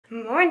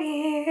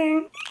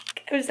morning.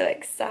 I'm so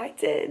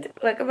excited.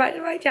 Welcome back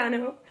to my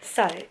channel.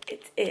 So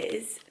it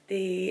is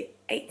the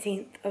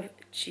 18th of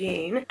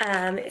June.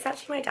 It's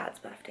actually my dad's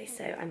birthday,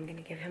 so I'm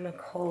gonna give him a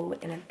call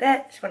in a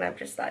bit when I've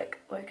just like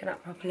woken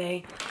up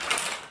properly.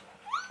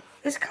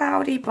 It's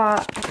cloudy,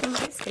 but I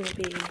think it's gonna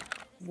be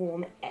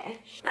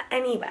warm-ish. But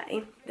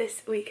anyway,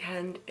 this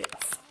weekend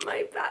it's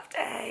my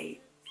birthday.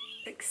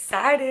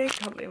 Exciting.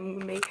 Can't believe I'm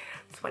gonna be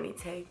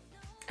 22.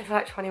 I feel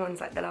like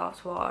 21's like the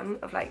last one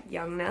of like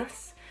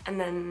youngness, and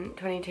then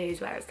 22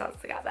 is where it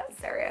starts to get a bit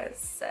serious.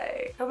 So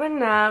I've been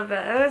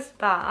nervous,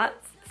 but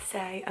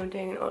today I'm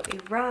doing an Otley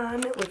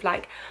run with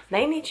like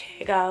mainly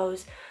cheer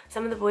girls.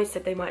 Some of the boys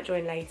said they might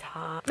join later.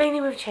 Mainly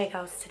with cheer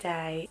girls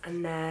today,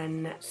 and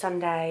then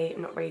Sunday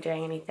I'm not really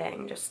doing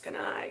anything, just gonna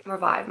like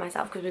revive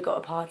myself because we've got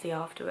a party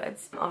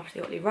afterwards after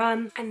the Otley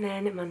run. And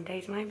then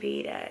Monday's my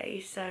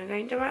bday, so I'm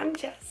going to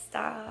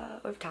Manchester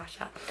with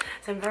Tasha,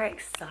 so I'm very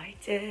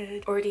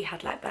excited. Already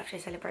had like birthday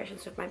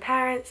celebrations with my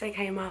parents. They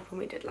came up and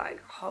we did like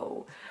a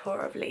whole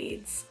tour of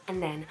LEEDS,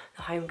 and then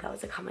the home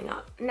girls are coming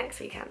up next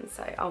weekend,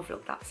 so I'll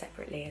vlog that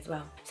separately as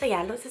well. So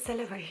yeah, lots of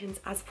celebrations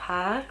as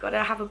per.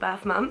 Gotta have a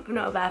birth month,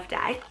 not a birthday.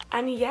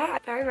 And yeah,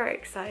 I'm very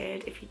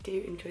excited. If you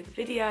do enjoy the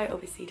video,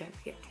 obviously don't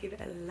forget to give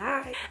it a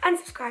like and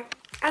subscribe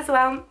as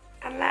well,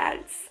 and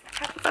let's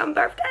have a fun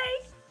birthday.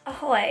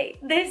 Ahoy!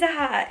 This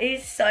hat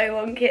is so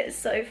wonky, it's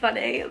so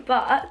funny,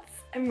 but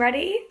I'm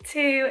ready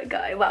to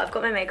go. Well, I've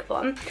got my makeup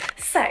on.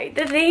 So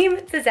the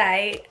theme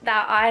today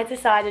that I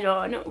decided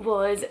on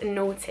was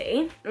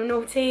naughty.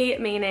 Naughty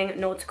meaning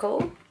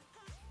nautical,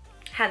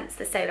 hence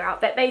the sailor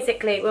outfit.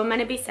 Basically, we're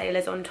meant to be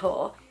sailors on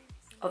tour.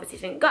 Obviously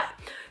didn't go.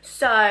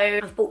 So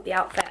I've bought the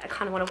outfit, I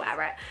kind of want to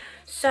wear it.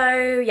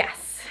 So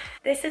yes,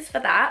 this is for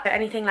that.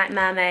 Anything like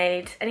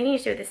mermaid, anything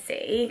to do with the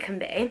sea can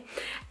be.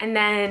 And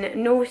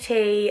then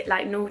naughty,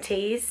 like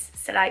noughties,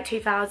 so like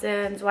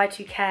 2000s,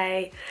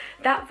 Y2K,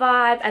 that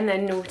vibe. And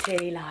then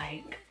naughty,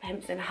 like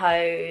pimps and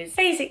hoes.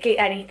 Basically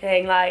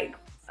anything like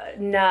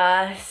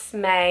nurse,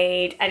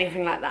 maid,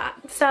 anything like that.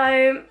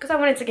 So because I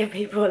wanted to give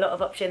people a lot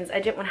of options, I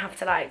didn't want to have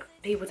to like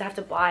people to have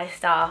to buy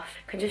stuff.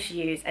 Can just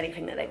use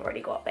anything that they've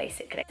already got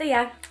basically. So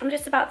yeah, I'm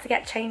just about to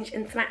get changed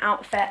into my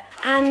outfit,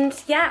 and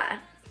yeah,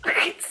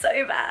 it's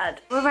so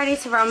bad. We're ready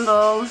to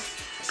rumble.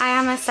 I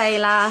am a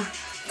sailor.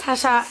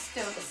 Tasha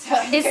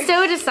is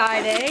still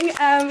deciding.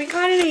 We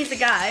kind of need to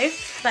go,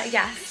 but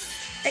yes,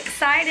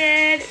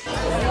 excited. We're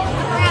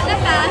at the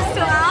first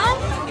one.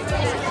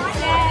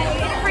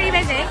 Yay, it's pretty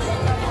busy.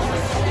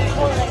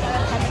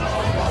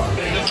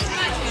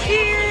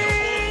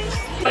 Cheers!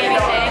 We're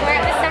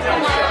at the second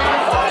one.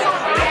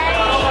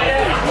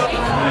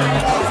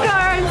 Let's go,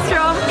 I'm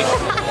strong.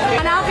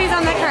 And Alfie's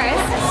on the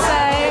cruise,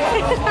 so.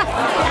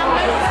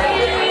 Number 3.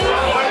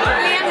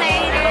 We have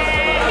made it.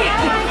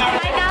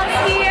 My girl's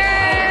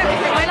here.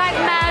 We're like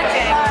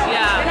magic.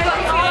 Yeah.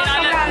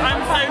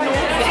 I'm so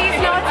naughty.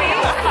 She's naughty?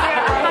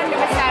 Yeah,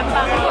 100%,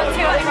 but we've got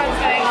 2 other runs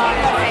going on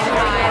at the same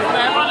time.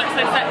 Everyone looks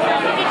so sexy.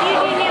 Did you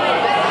do new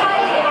ones?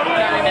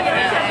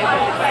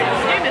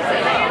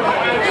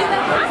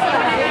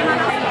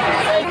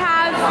 We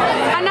have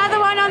another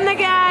one on the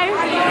go,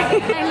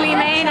 and we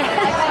made it.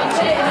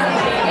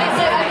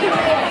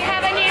 We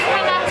have a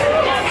newcomer.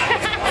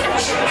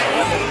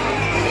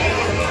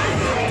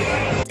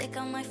 Take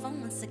on my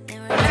phone once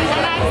again. The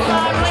next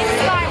one was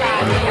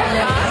Skyrock.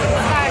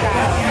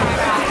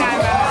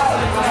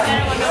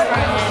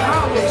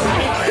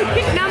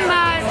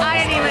 Numbers, I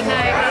don't even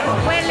know.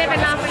 We're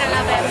living up and I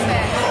love it.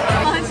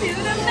 Want you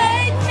to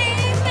make me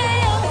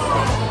feel.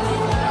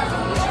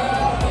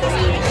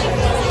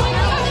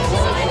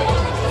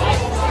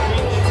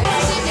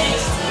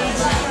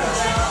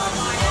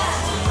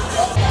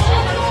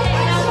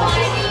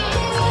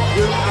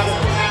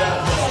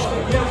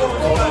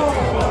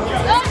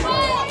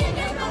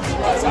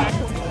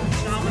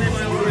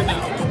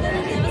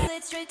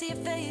 Straight to your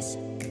face.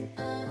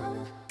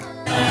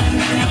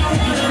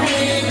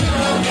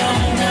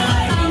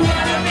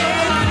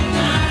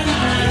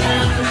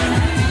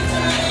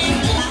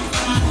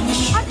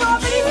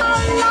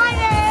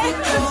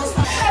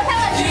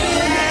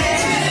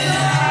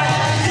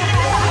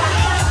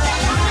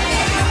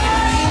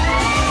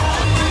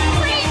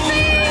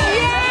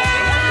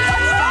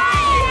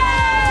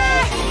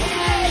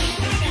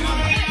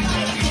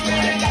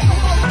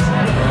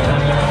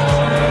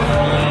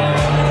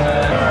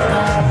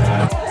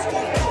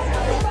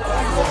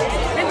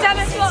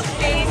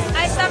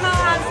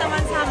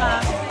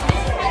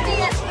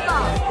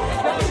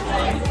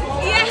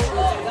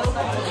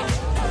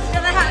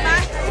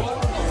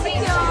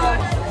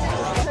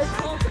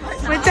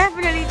 We're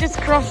definitely just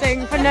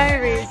crossing for no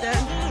reason,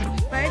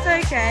 but it's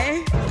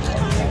okay.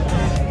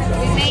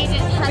 We made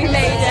it. We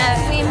made it.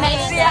 We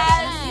made it.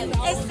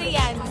 It's the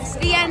end.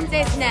 The end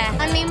is near.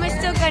 I mean, we're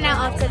still going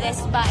out after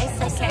this, but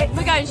it's okay.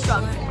 We're going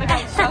strong. We're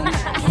going strong.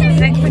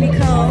 Looks pretty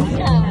cool.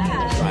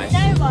 Right. No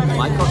one.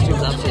 My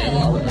costume's up here.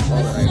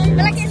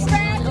 But like it's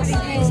red. There's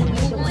no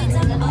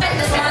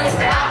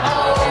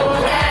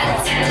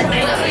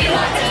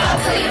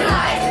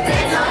light,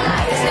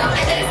 there's no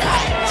light, there's no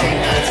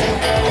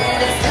light.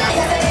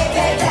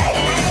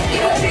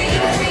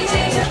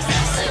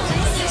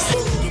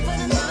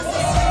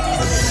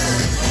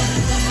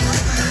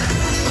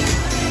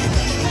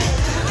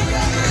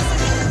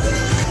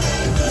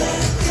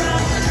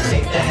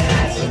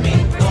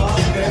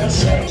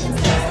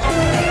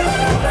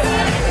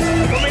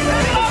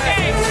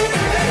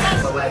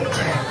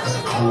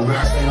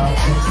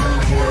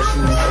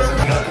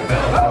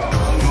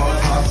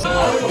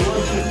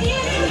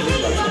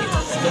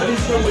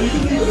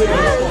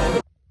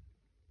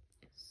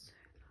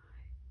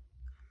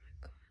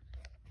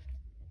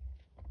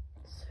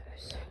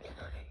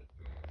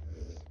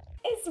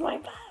 It's my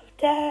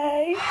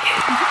birthday.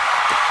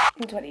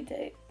 I'm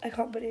 22. I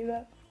can't believe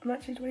it. I'm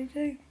actually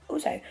 22.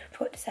 Also,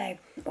 forgot to say,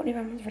 Otley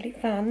was really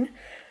fun.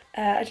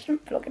 I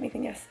didn't vlog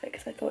anything yesterday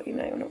because I thought, you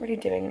know, we're not really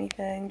doing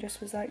anything. Just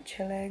was like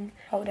chilling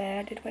whole day.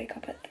 I did wake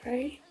up at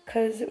 3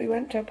 because we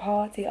went to a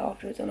party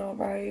afterwards on our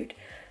road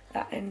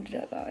that ended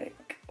at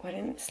like, I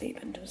didn't sleep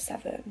until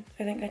 7.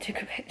 I think I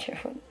took a picture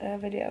on a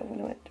video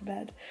when I went to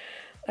bed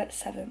at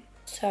 7.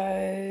 So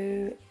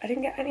I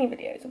didn't get any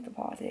videos of the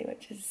party,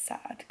 which is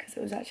sad because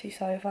it was actually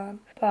so fun.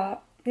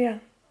 But yeah,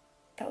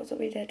 that was what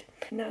we did.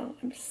 Now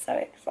I'm so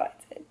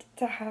excited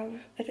to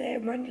have a day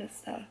in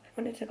Manchester. I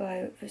wanted to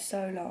go for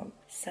so long.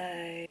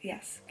 So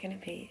yes, gonna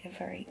be a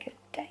very good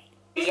day.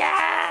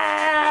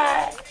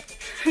 Yeah!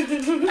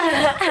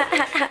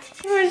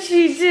 What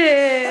she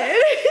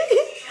did?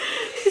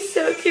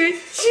 So cute.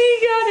 She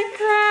got a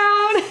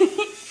crown.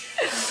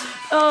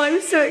 Oh,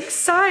 I'm so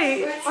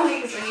excited. It's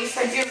funny because when you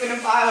said you were going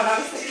to buy one, I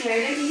was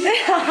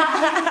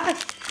like,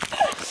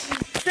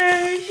 So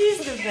she's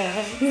the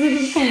best.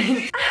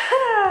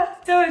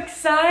 So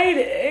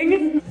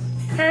exciting.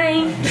 Hi.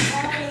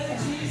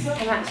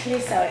 I'm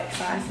actually so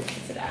excited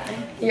for today.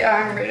 yeah,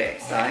 I'm really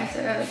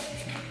excited.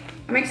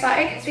 I'm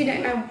excited because we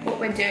don't know what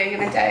we're doing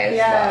in a day as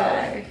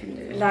well. We can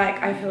do.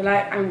 Like, I feel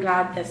like I'm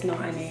glad there's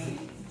not any.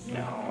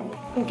 No.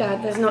 I'm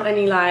glad there's not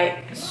any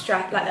like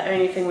stress. Like the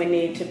only thing we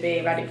need to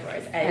be ready for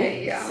is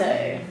 8. Yeah.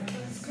 So.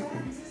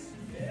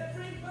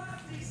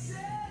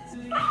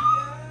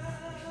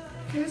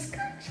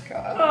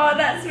 Oh,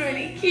 that's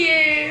really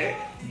cute.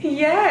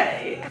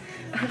 Yay.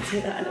 I'll do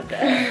that in a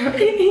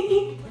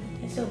bit.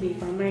 This will be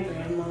from my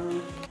grandma.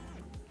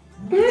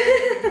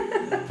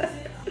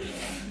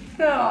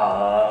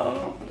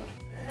 Oh.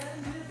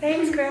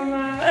 Thanks,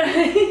 Grandma.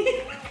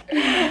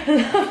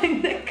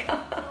 Loving the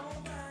card.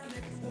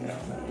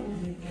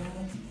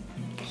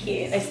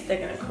 Cute. They're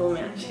gonna call me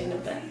actually in a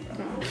bit.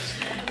 Oh,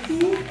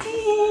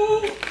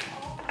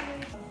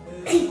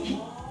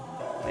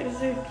 it's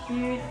so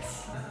cute.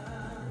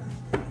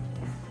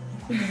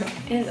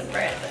 Here's a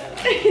present.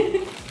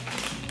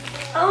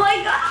 Oh my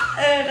god!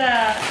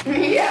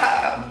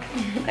 Yeah.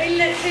 I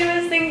literally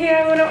was thinking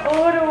I want to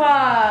order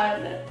one.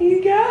 You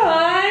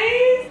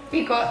guys! We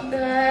got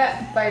the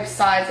both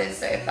sizes,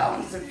 so if that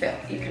one doesn't fit,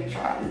 you can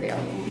try on the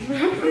other one.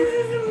 This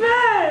is the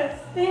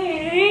best!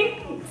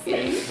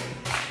 Thanks!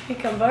 You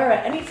can borrow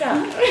it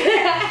anytime.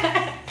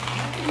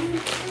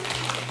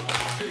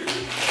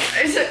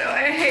 I don't know,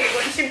 I hate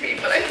watching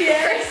people like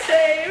Yeah,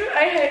 same.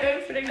 I hate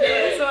opening them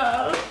as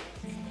well.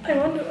 I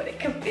wonder what it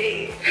could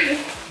be.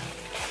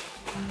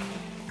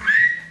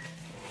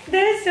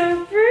 They're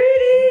so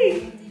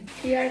pretty!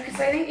 Yeah, because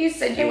I think you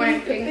said you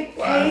want pink the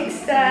cake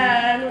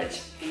stand,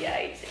 which, yeah,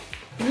 I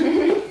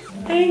did.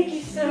 Thank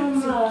you so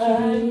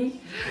much.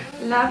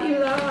 Love you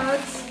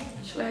lots.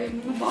 Should I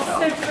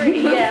So pretty.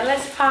 Yeah,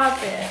 let's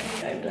pop it.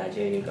 I'm glad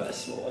you only got a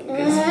small one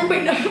because we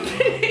never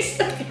finished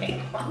the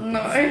big one.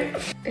 No,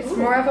 it's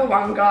more of a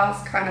one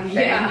glass kind of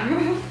thing.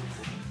 Yeah.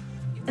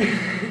 I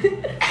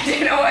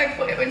don't know why I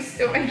thought it would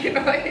still make a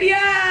noise. Yay!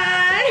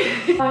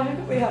 I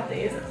think we have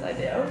these, that's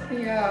ideal.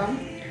 Yeah.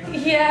 Yay!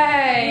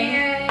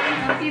 Yay,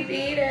 happy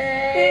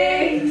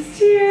birthday! Thanks,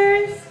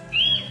 cheers!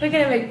 We're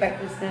gonna make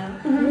breakfast now.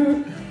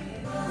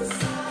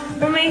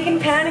 We're making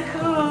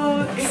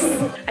pancakes.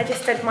 I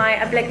just did my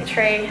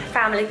obligatory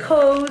family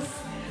calls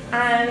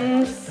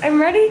and I'm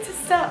ready to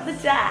start the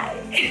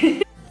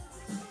day.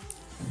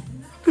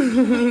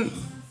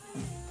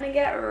 Gonna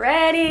get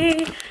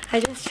ready. I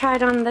just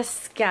tried on the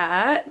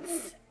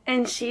skirts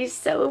and she's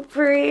so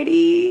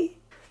pretty.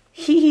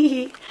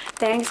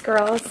 Thanks,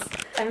 girls.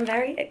 I'm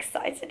very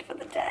excited for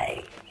the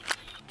day.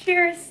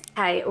 Cheers.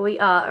 Hey, we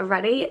are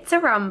ready to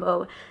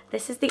rumble.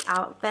 This is the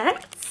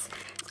outfit.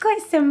 It's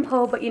quite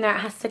simple, but you know, it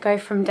has to go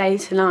from day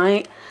to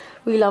night.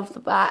 We love the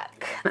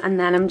black. And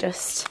then I'm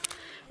just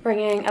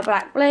bringing a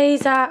black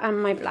blazer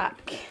and my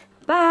black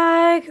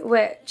bag,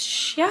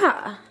 which,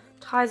 yeah,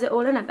 ties it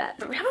all in a bit.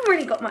 We haven't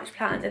really got much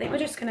planned. I think we're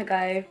just gonna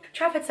go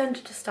Trafford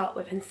Centre to start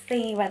with and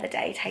see where the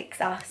day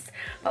takes us.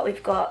 But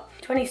we've got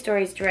 20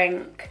 Stories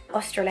drink,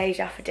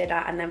 Australasia for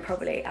dinner, and then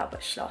probably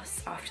Albert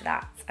Schloss after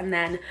that. And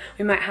then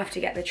we might have to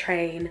get the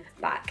train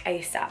back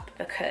ASAP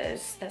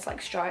because there's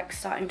like strikes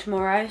starting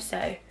tomorrow,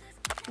 so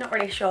not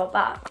really sure,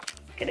 but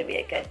it's gonna be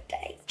a good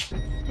day.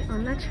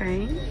 On the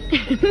train.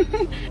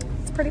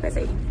 It's pretty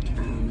busy.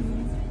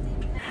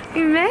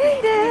 We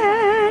made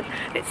it!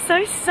 It's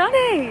so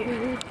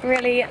sunny!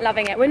 Really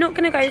loving it. We're not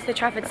gonna go to the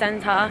Trafford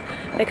Centre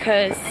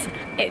because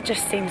it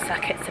just seems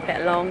like it's a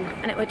bit long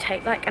and it would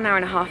take like an hour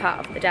and a half out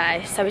of the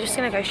day. So we're just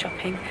gonna go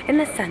shopping in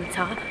the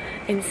centre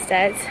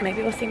instead.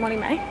 Maybe we'll see Molly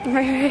May.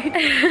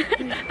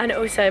 And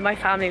also my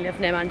family live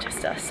near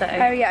Manchester, so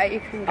oh yeah, you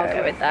can go. I'll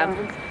go with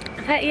them.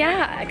 But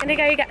yeah, I'm gonna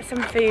go get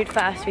some food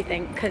first, we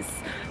think, because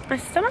my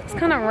stomach's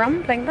kind of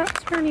rumbling.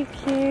 That's really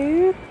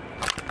cute.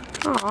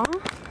 Aww.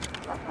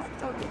 That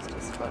dog is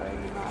just following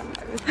me around.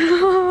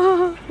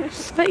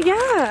 But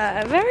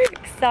yeah, very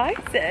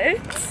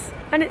excited.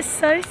 And it's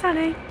so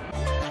sunny.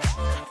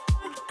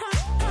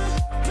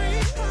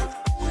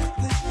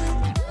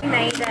 We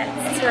made it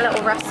to a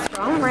little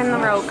restaurant. We're in the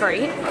Royal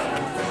Greek.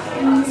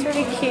 It's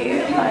really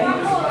cute. Like,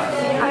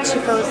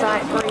 actually feels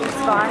like Greece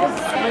vibes.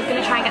 We're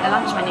gonna try and get the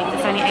lunch menu because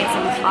it's only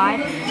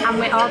 $8.75, and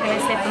we are gonna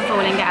slip and fall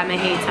and get a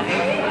mojito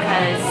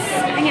because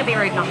I think it'd be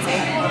rude not to. So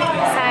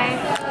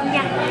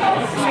yeah,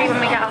 I'll show you when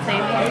we get our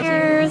food.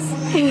 Cheers.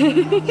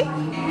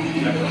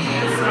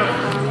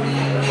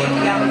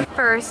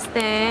 First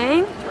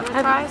thing.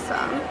 Try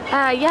some.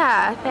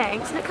 Yeah,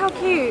 thanks. Look how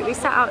cute. We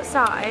sat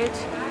outside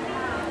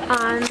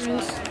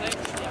and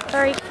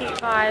very cute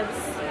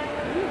vibes.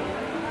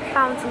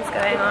 Fountains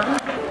going on.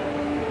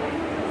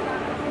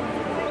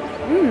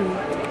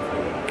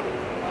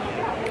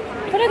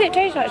 I feel like it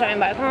tastes like something,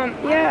 but I can't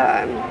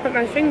put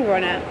my finger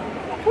on it.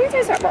 Can we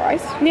taste that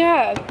rice?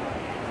 Yeah.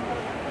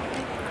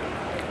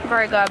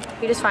 Very good.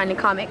 We just finally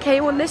come. It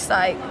came on this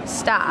like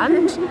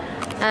stand.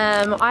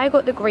 I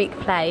got the Greek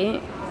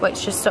plate,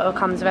 which just sort of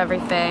comes with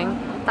everything.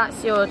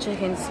 That's your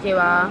chicken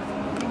skewer,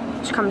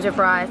 which comes with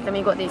rice. Then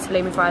we got these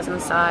halloumi fries on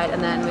the side,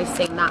 and then we've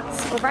seen that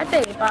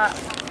already, but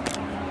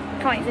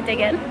can't wait to dig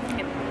in.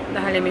 The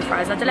halloumi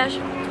fries are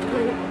delicious.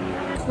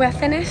 We're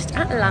finished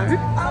at lunch.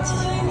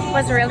 It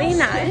was really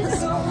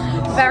nice.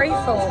 Very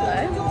full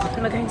though.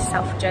 And we're going to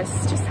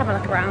Selfridges, just have a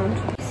look around.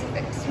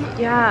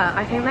 Yeah,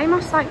 I think they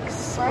must like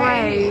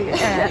spray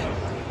it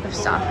with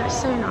stuff.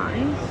 It's so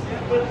nice.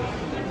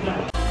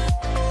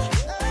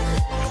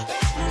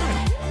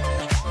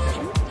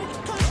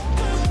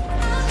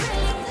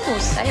 Oh,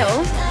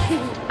 sale.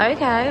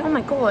 Okay, oh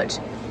my god.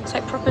 It's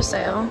like proper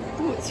sale.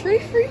 Oh, it's really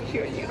freaky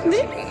when you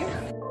actually.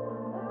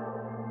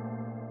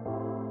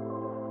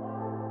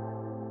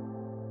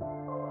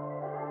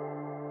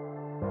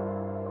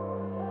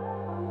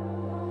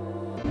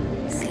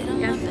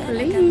 Yes,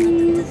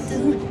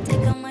 please.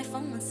 Take on my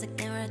phone and stick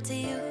it right to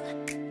you.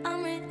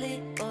 I'm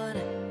really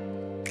bored.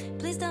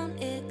 Please don't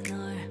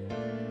ignore.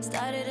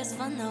 Started as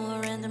fun, now I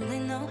randomly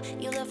know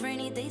you love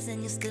rainy days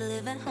and you still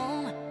live at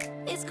home.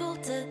 It's cool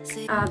to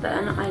see.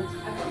 Then I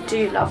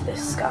do love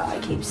this skirt. I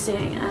keep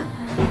seeing it,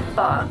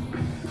 but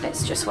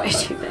it's just way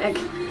too big.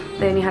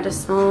 They only had a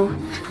small,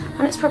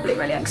 and it's probably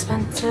really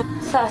expensive.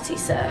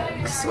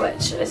 36,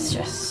 which is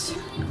just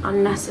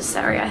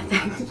unnecessary, I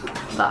think,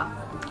 but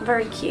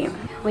very cute.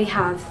 We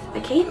have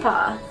the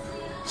keeper.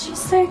 She's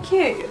so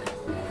cute.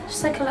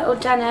 Just like a little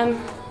denim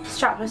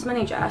strapless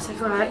mini dress. I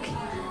feel like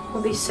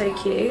will be so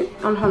cute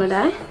on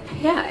holiday.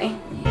 Yay.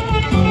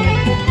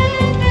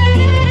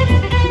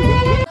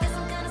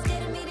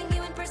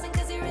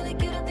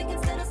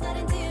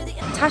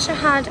 Tasha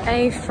had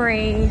a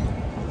free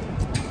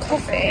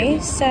coffee,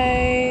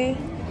 so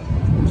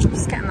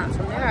just getting that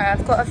from there.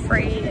 I've got a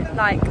free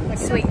like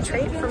sweet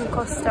treat from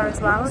Costa as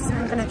well, so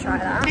I'm gonna try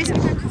that.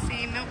 Basically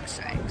coffee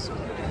milkshakes.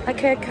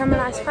 Like a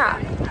caramelised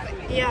frap.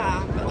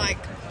 Yeah, but like.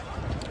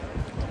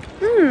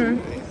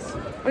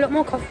 A lot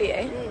more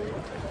coffee.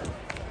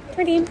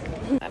 Pretty.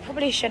 I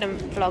probably shouldn't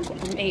vlog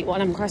and eat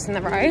while I'm crossing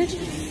the road.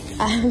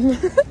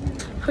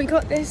 We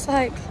got this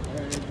like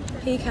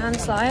pecan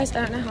slice.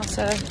 I don't know how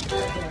to.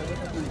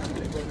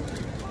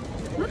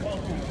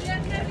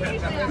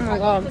 Oh my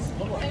god,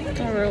 it's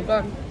real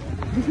good.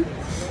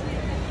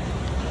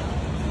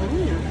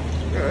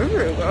 It's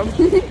real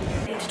good.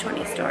 Page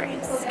 20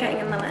 stories, getting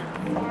in the lip.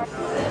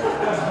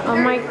 Oh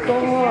my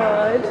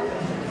god.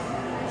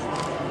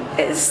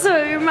 It's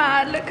so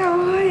mad, look how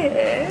high it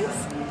is.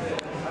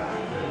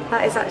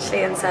 That is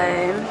actually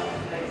insane.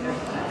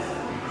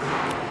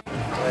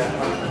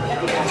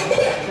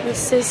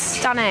 This is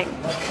stunning.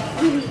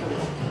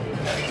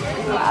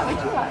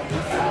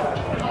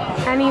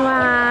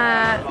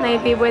 Anywhere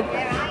maybe with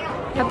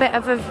a bit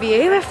of a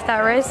view if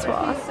there is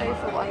one.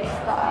 Sofa one's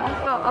there.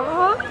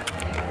 Oh,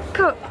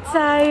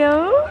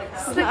 cocktail.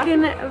 It's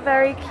looking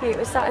very cute.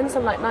 We're sat in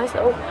some like nice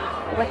little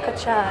wicker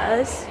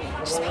chairs.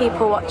 Just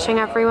people watching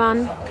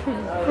everyone.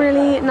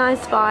 Really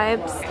nice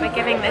vibes. We're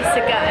giving this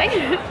a go.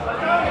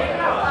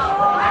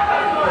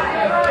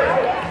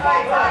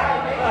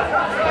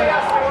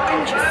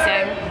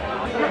 Interesting.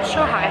 I'm not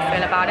sure how I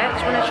feel about it.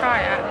 Just want to try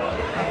it.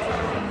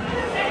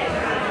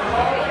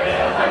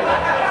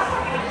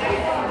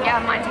 Yeah,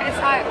 mine tastes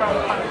like rum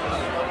punch.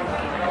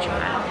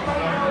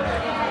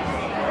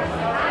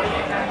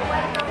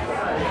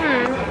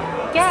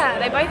 Yeah,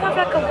 they both have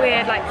like a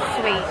weird, like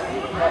sweet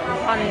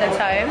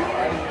undertone.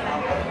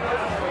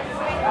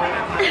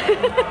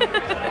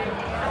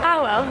 Oh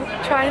well,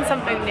 trying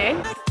something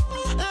new.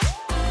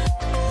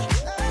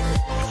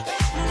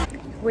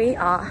 we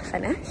are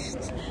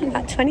finished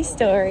at 20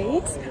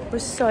 stories. It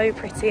was so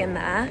pretty in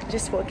there,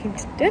 just walking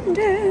to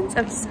Dundons.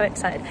 I'm so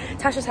excited.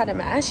 Tasha's had a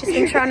mess. She's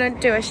been trying to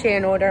do a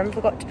Shein order and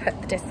forgot to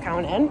put the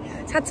discount in.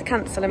 She's had to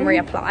cancel and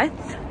reapply,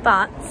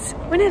 but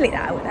we're nearly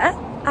there with it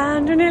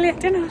and we're nearly at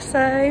dinner, so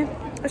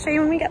I'll show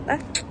you when we get there.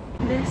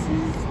 This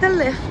is the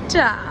lift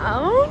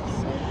down.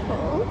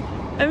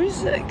 Oh, I'm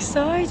so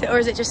excited. Or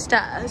is it just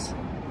stairs?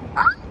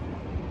 Ah,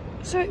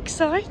 so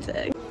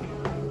exciting.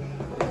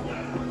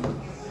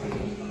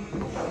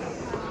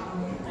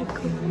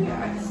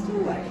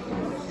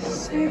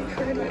 So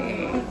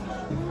pretty.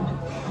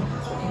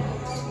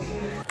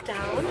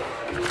 Down.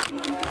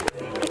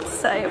 It's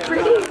so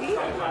pretty.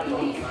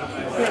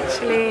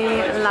 Literally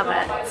love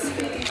it.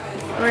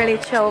 Really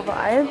chill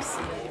vibes.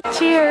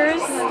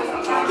 Cheers.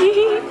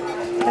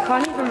 I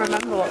can't even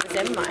remember what was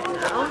in mine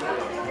now.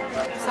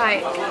 It's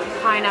like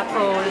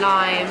pineapple,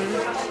 lime,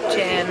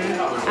 gin,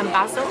 and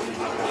basil.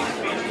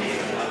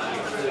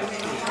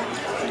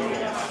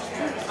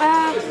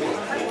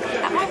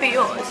 That might be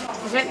yours.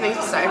 I don't think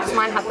so, because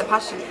mine had the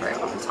passion fruit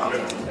on top.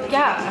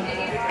 Yeah.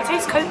 It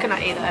tastes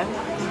coconutty though.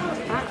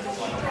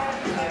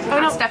 Oh,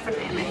 that's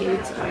definitely a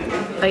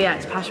mojito. Oh yeah,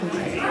 it's passion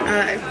fruit. Wait,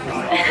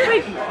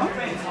 what?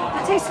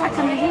 That tastes like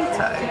a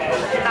mojito.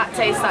 That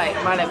tastes like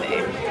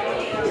Malibu.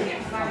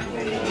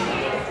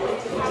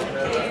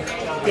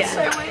 Yeah.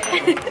 So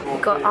weird.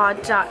 We've got our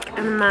duck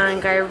and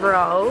mango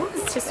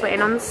rolls. Just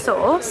waiting on the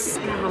sauce.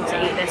 I'm going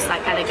to eat this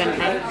like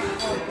elegantly.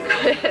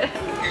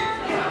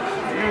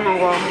 Oh my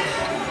god.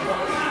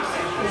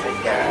 Is it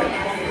good?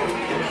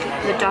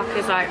 The duck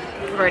is like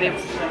really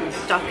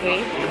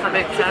ducky, if that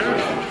makes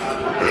sense.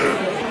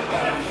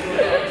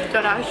 It's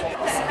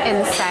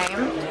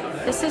insane.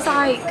 This is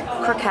like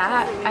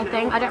croquette, I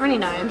think. I don't really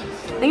know. I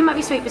think it might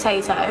be sweet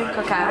potato,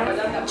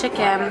 croquette,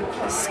 chicken,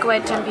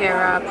 squid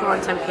tempura,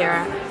 prawn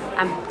tempura,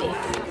 and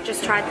beef.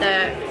 Just tried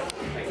the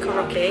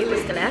korokke, it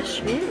was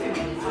delish.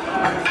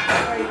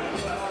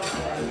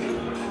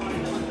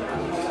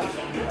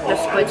 The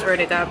squid's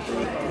really good.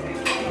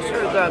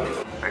 So good.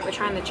 Right, we're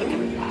trying the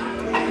chicken.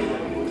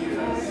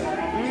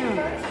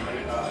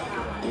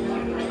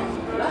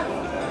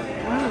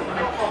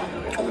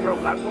 Real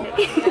good.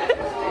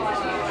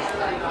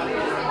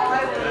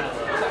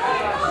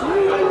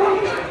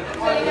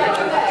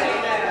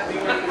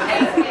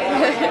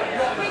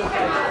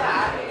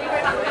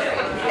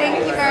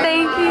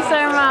 Thank you so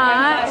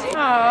much.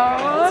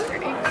 Aww,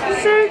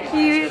 so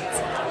cute.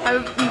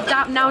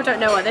 I now don't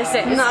know what this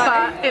is,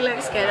 but it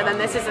looks good. And then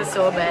this is a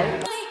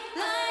sorbet.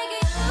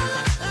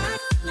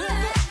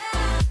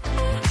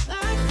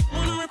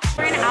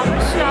 We're in our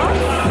shop.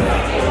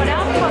 We've got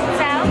our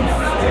cocktails.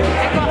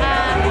 We've got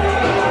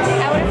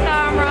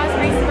elderflower and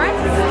raspberry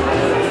spritz.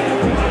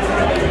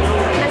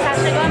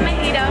 Natasha got a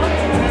mojito.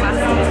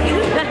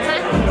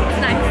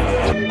 Nice.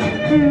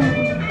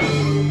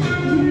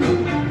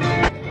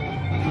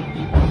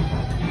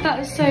 That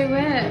was so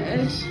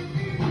weird.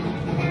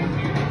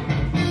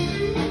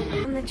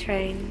 On the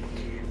train.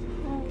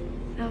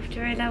 After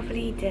a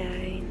lovely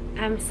day.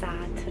 I'm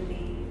sad to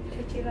leave.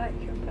 Did you like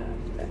your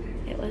birthday?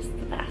 It was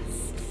the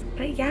best.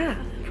 But yeah,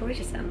 I'll probably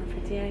just end the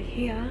video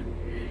here.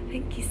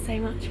 Thank you so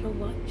much for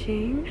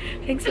watching.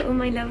 Thanks for all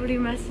my lovely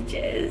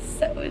messages.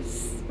 That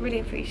was really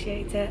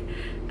appreciate it.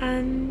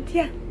 And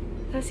yeah,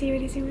 I'll see you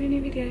really soon with a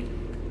new video.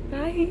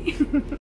 Bye.